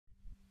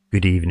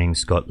Good evening,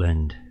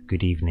 Scotland.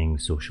 Good evening,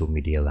 social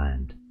media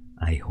land.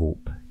 I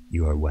hope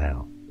you are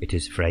well. It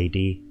is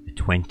Friday, the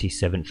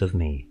 27th of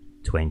May,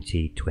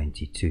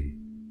 2022.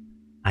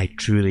 I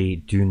truly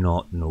do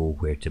not know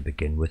where to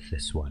begin with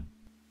this one.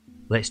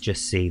 Let's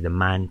just say the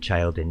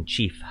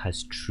man-child-in-chief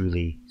has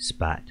truly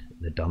spat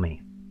the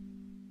dummy.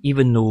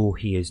 Even though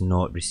he is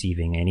not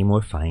receiving any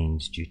more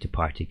fines due to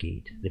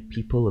Partygate, the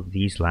people of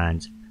these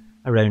lands,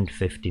 around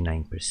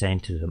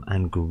 59% of them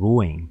and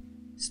growing,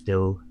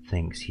 still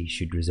thinks he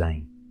should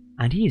resign,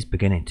 and he is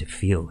beginning to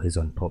feel his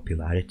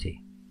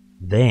unpopularity.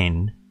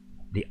 Then,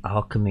 the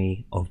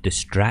alchemy of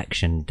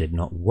distraction did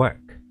not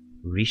work.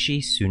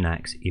 Rishi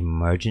Sunak's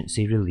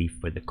emergency relief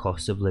for the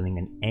cost of living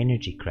and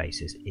energy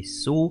crisis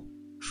is so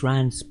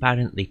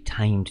transparently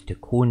timed to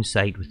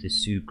coincide with the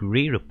Sue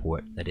Gray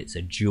report that it's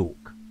a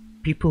joke.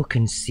 People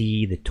can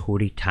see the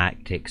Tory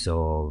tactics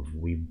of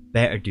we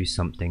better do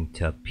something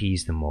to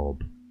appease the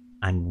mob,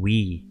 and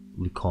we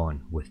look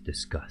on with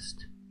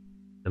disgust.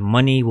 The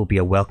money will be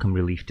a welcome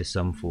relief to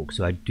some folk,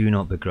 so I do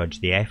not begrudge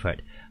the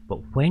effort,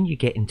 but when you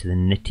get into the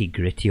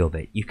nitty-gritty of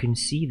it, you can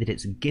see that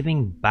it's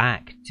giving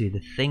back to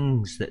the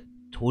things that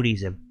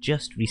Tories have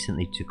just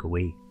recently took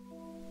away.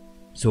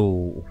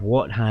 So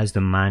what has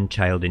the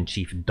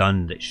man-child-in-chief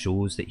done that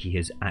shows that he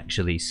is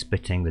actually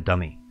spitting the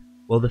dummy?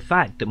 Well, the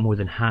fact that more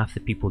than half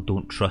the people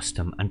don't trust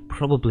him and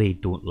probably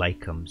don't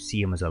like him,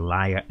 see him as a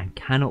liar and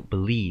cannot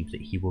believe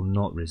that he will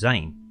not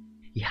resign,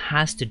 he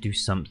has to do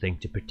something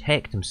to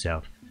protect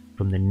himself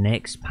from the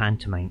next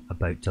pantomime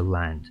about to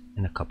land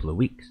in a couple of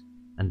weeks,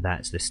 and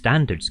that's the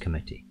Standards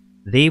Committee.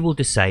 They will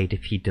decide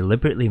if he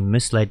deliberately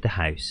misled the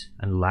House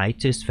and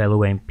lied to his fellow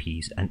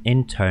MPs and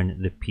in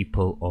turn the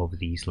people of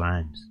these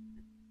lands.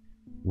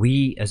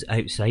 We as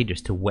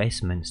outsiders to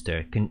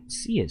Westminster can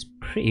see it's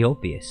pretty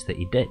obvious that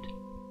he did.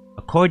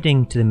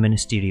 According to the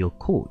ministerial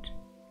code,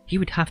 he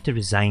would have to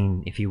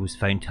resign if he was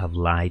found to have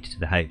lied to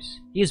the House.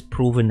 He has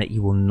proven that he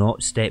will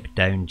not step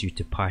down due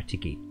to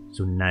Partygate,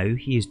 so now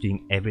he is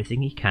doing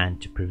everything he can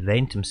to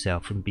prevent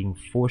himself from being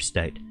forced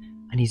out,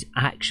 and he's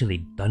actually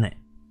done it.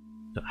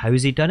 So how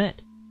has he done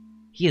it?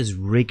 He has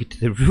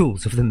rigged the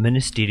rules of the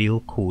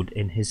ministerial code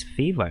in his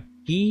favour.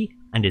 He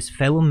and his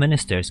fellow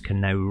ministers can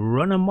now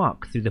run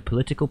amok through the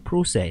political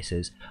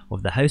processes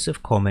of the House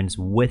of Commons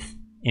with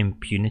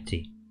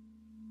impunity.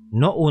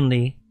 Not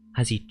only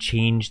has he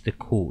changed the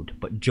code,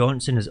 but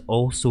Johnson has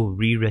also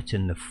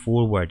rewritten the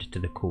foreword to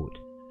the code,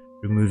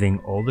 removing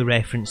all the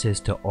references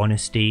to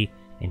honesty,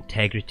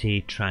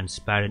 integrity,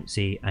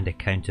 transparency and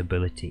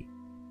accountability.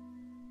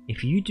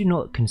 If you do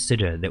not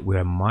consider that we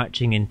are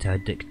marching into a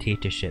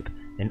dictatorship,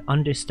 then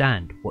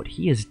understand what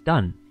he has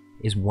done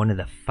is one of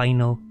the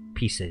final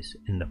pieces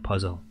in the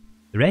puzzle.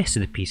 The rest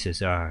of the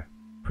pieces are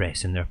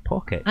press in their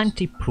pockets,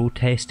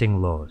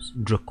 anti-protesting laws,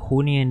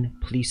 draconian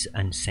police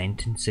and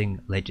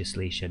sentencing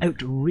legislation,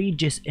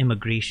 outrageous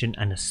immigration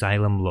and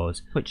asylum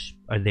laws, which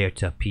are there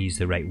to appease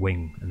the right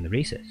wing and the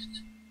racists,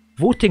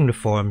 voting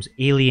reforms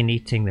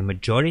alienating the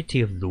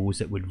majority of those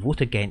that would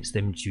vote against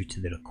them due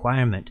to the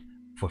requirement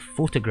for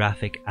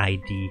photographic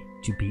ID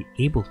to be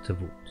able to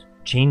vote,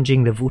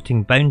 changing the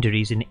voting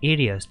boundaries in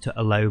areas to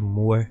allow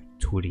more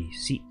Tory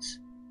seats,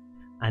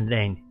 and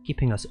then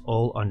keeping us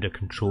all under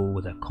control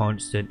with a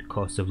constant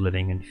cost of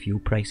living and fuel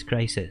price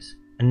crisis.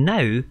 And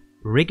now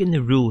rigging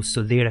the rules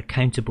so they're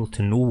accountable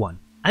to no one.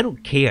 I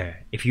don't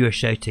care if you are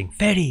shouting,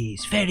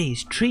 ferries,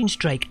 ferries, train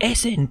strike,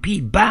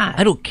 SNP bad.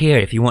 I don't care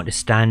if you want to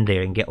stand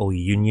there and get all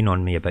union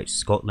on me about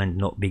Scotland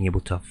not being able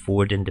to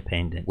afford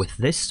independence. With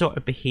this sort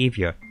of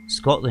behaviour,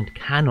 Scotland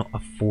cannot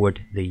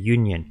afford the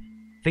union,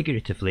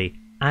 figuratively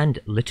and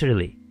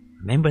literally.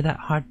 Remember that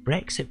hard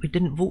Brexit we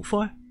didn't vote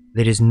for?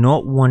 There is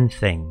not one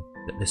thing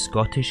that the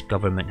Scottish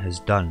Government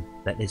has done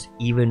that is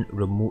even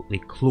remotely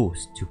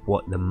close to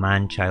what the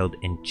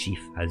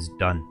man-child-in-chief has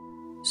done.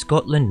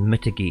 Scotland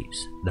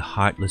mitigates the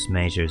heartless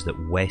measures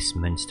that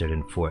Westminster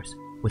enforce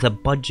with a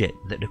budget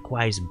that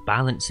requires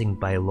balancing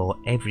by law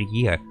every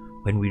year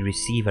when we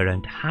receive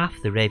around half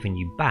the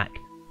revenue back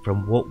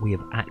from what we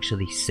have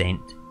actually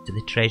sent to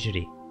the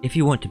Treasury. If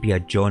you want to be a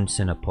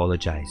Johnson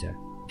apologiser,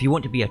 if you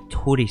want to be a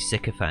Tory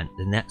sycophant,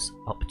 then that's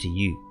up to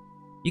you.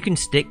 You can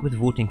stick with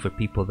voting for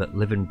people that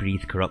live and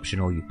breathe corruption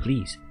all you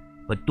please,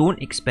 but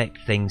don't expect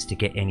things to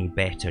get any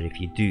better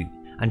if you do,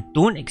 and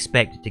don't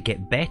expect it to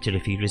get better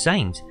if he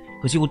resigns,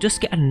 because you will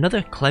just get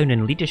another clown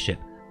in leadership,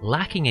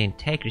 lacking in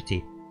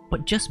integrity,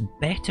 but just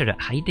better at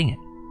hiding it.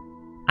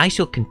 I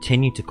shall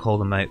continue to call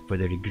them out for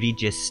their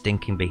egregious,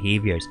 stinking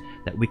behaviours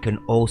that we can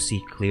all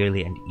see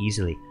clearly and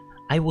easily.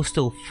 I will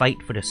still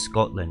fight for a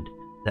Scotland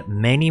that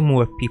many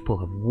more people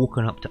have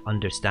woken up to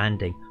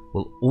understanding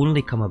will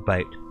only come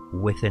about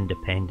with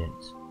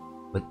independence,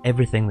 with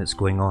everything that's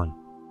going on.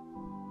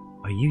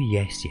 Are you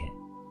yes yet?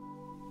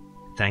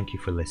 Thank you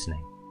for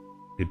listening.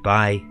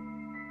 Goodbye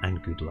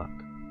and good luck.